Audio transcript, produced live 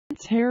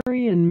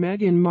Harry and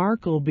Meghan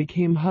Markle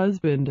became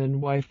husband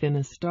and wife in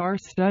a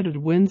star-studded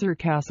Windsor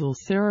Castle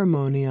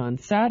ceremony on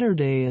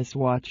Saturday is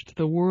watched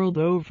the world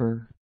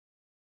over.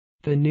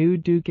 The new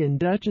Duke and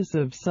Duchess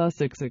of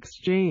Sussex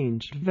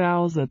exchanged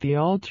vows at the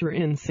altar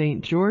in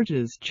St.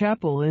 George's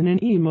Chapel in an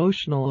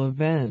emotional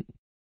event,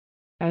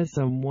 as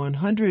some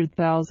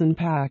 100,000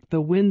 packed the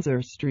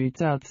Windsor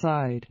streets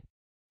outside.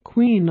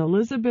 Queen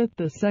Elizabeth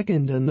II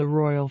and the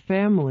royal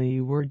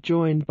family were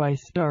joined by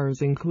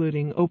stars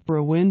including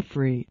Oprah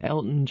Winfrey,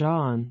 Elton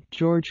John,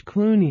 George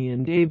Clooney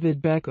and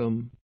David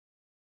Beckham.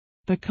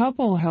 The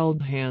couple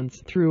held hands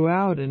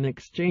throughout and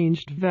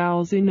exchanged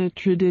vows in a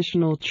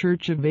traditional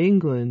Church of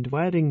England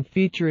wedding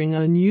featuring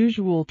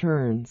unusual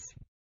turns.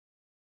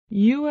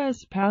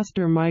 U.S.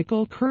 Pastor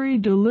Michael Curry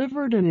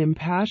delivered an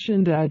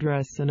impassioned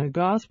address and a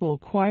gospel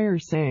choir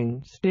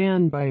sang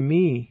 "Stand By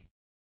Me"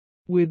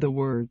 with the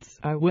words,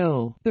 "I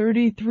will."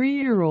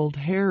 33-year-old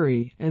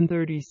Harry and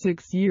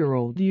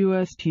 36-year-old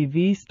U.S.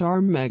 TV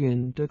star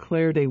Meghan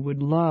declared they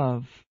would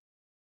love,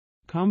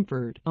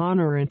 comfort,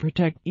 honor and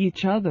protect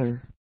each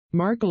other.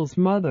 Markle's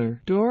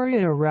mother,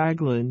 Doria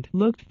Ragland,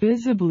 looked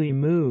visibly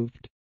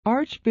moved.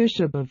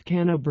 Archbishop of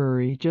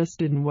Canterbury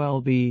Justin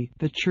Welby,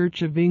 the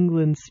Church of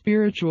England's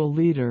spiritual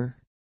leader,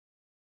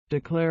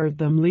 declared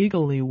them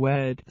legally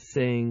wed,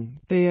 saying,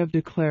 "They have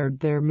declared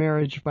their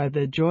marriage by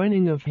the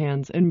joining of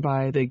hands and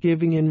by the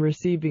giving and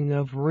receiving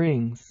of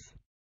rings.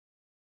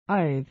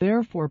 I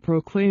therefore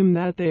proclaim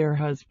that they are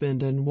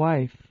husband and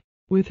wife."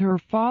 With her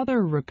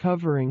father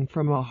recovering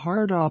from a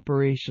heart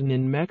operation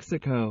in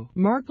Mexico,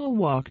 Markle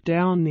walked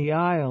down the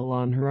aisle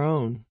on her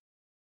own,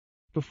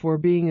 before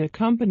being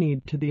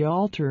accompanied to the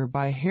altar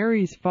by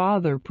Harry's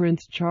father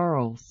Prince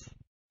Charles.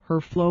 Her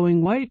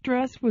flowing white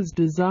dress was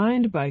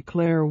designed by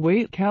Claire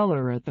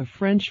Waite-Keller at the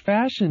French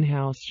fashion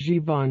house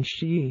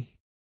Givenchy.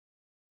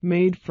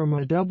 Made from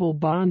a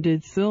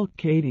double-bonded silk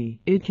Katie,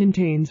 it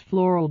contains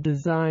floral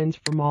designs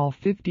from all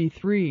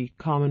 53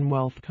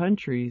 Commonwealth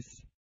countries.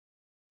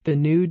 The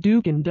new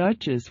Duke and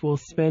Duchess will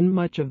spend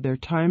much of their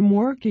time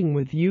working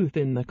with youth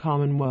in the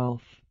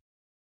Commonwealth.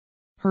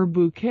 Her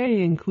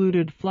bouquet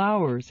included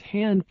flowers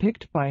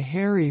hand-picked by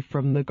Harry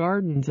from the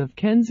gardens of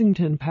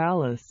Kensington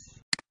Palace.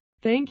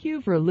 Thank you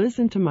for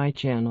listening to my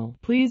channel.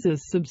 Please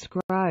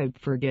subscribe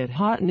for get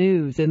hot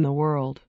news in the world.